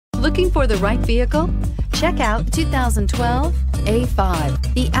Looking for the right vehicle? Check out 2012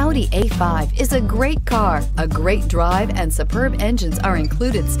 A5. The Audi A5 is a great car. A great drive and superb engines are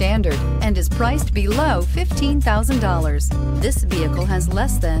included standard and is priced below $15,000. This vehicle has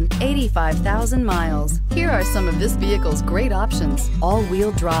less than 85,000 miles. Here are some of this vehicle's great options: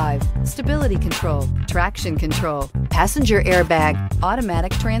 all-wheel drive, stability control, traction control, passenger airbag,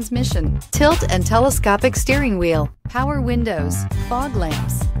 automatic transmission, tilt and telescopic steering wheel, power windows, fog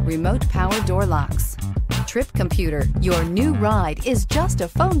lamps, remote power door locks, trip computer. Your new ride is just a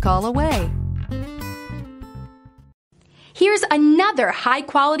phone call away. Here's another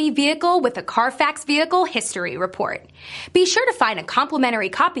high-quality vehicle with a Carfax Vehicle History Report. Be sure to find a complimentary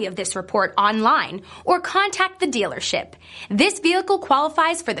copy of this report online or contact the dealership. This vehicle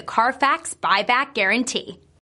qualifies for the Carfax Buyback Guarantee.